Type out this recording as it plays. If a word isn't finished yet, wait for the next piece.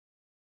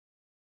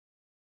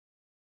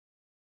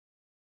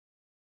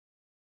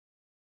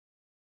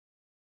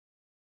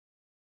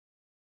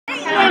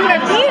and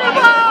you're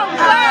beautiful,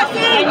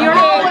 classy, and you're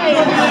always.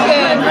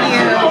 Thank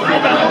you.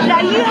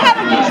 Now you have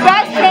the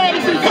best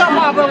days in soap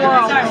opera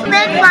world.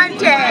 Make my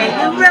day,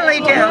 you really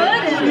do.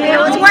 It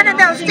was one of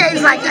those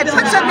days like I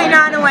put something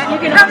on and went,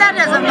 no, that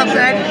doesn't look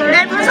good. And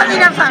I put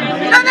something else on,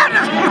 no, that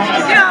doesn't.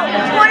 You know,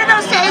 one of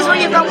those days where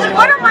you go,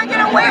 what am I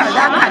going to wear?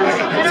 That kind of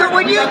thing. So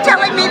when you're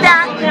telling me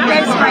that,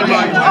 makes my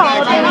day.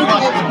 Oh,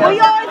 well,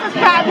 you always look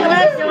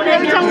fabulous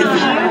every time we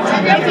see you.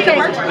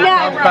 Okay,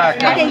 now,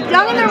 okay,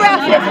 Doug and the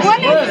rest is, when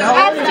is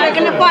Esther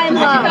going to find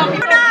love?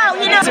 No,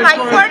 you know, it's my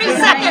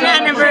 42nd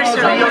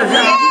anniversary.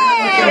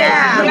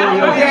 Yeah.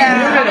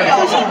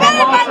 So she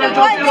better find the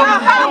one.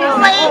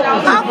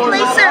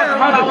 Hopefully soon.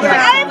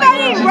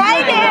 Everybody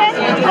write in,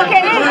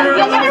 okay,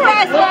 Doug and the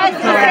rest was,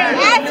 okay,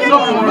 Esther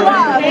needs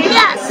love.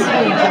 Yes.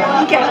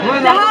 Okay,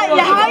 now how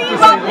are you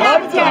involved with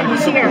Habitat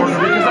this year?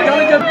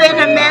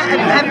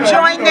 I've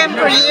joined them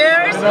for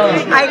years.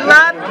 I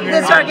love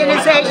this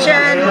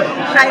organization.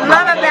 What I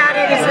love about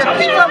it is the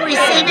people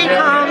receiving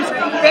homes,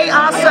 they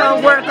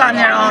also work on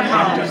their own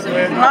homes.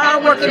 We're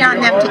all working on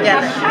them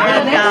together.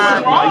 And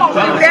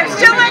they're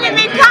still letting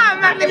me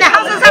come. I mean, the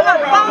houses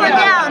haven't fallen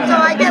down, so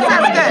I guess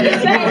that's good.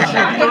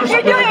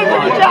 You're doing a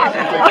good job.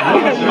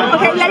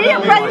 Okay, now you're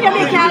president of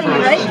the Academy,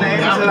 right?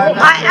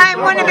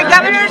 I'm one of the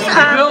governors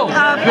of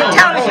the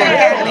television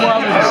academy.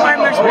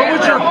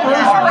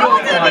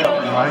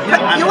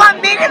 You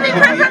want me to be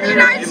president of the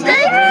United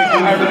States?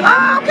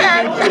 Oh,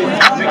 okay.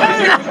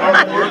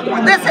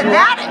 Listen,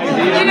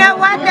 you know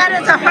what? That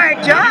is a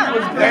hard job,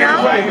 you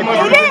know?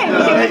 It is.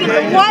 You get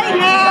the White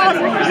House,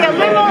 you get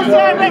limo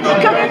service,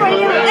 cooking for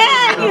you,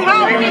 and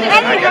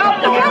you help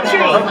the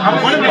country.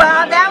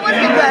 Well, that would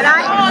be good.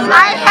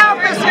 I help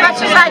as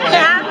much as I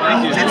can,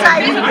 since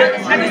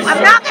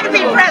I'm not going to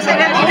be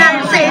president of the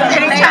United States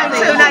anytime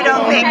soon, I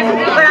don't think.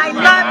 But I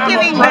love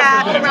giving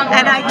back,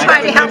 and I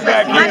try to help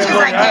as much as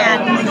I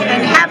can.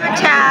 And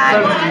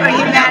Habitat for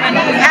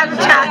Humanity,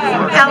 Habitat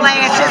LA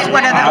is just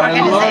one of the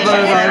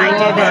organizations that I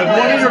do that.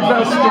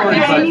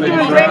 And you do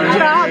a great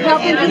job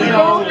helping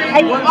people,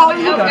 and you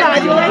always look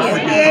fabulous.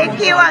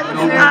 Thank you. I'm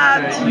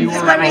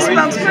celebrity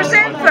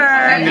spokesperson for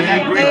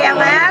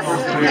ALS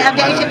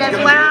Foundation as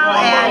well,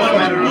 and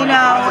you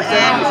know,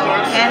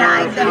 and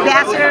I'm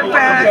ambassador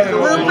for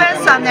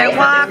lupus on their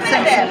walks,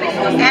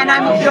 and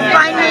you'll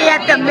find me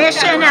at the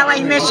Mission,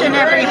 LA Mission,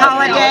 every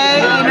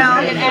holiday, you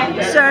know,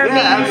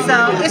 serving.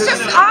 So it's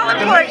just all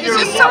important. It's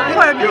just so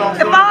important.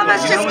 If all of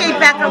us just gave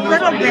back a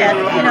little bit,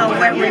 you know,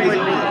 where we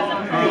would be.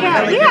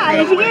 Yeah,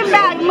 and if you give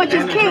back as much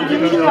as Kate, you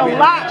can do a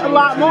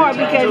lot more,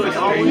 because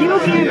you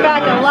give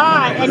back a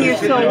lot, and you're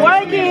still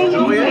working,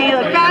 and you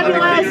look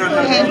fabulous.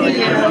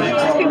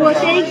 Thank you. Well,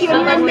 thank you,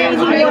 and you're an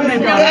amazing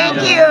woman. Thank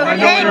you. You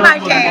made my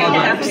day.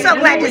 I'm so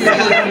glad to see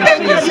you.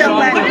 Thank you so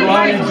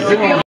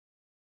much.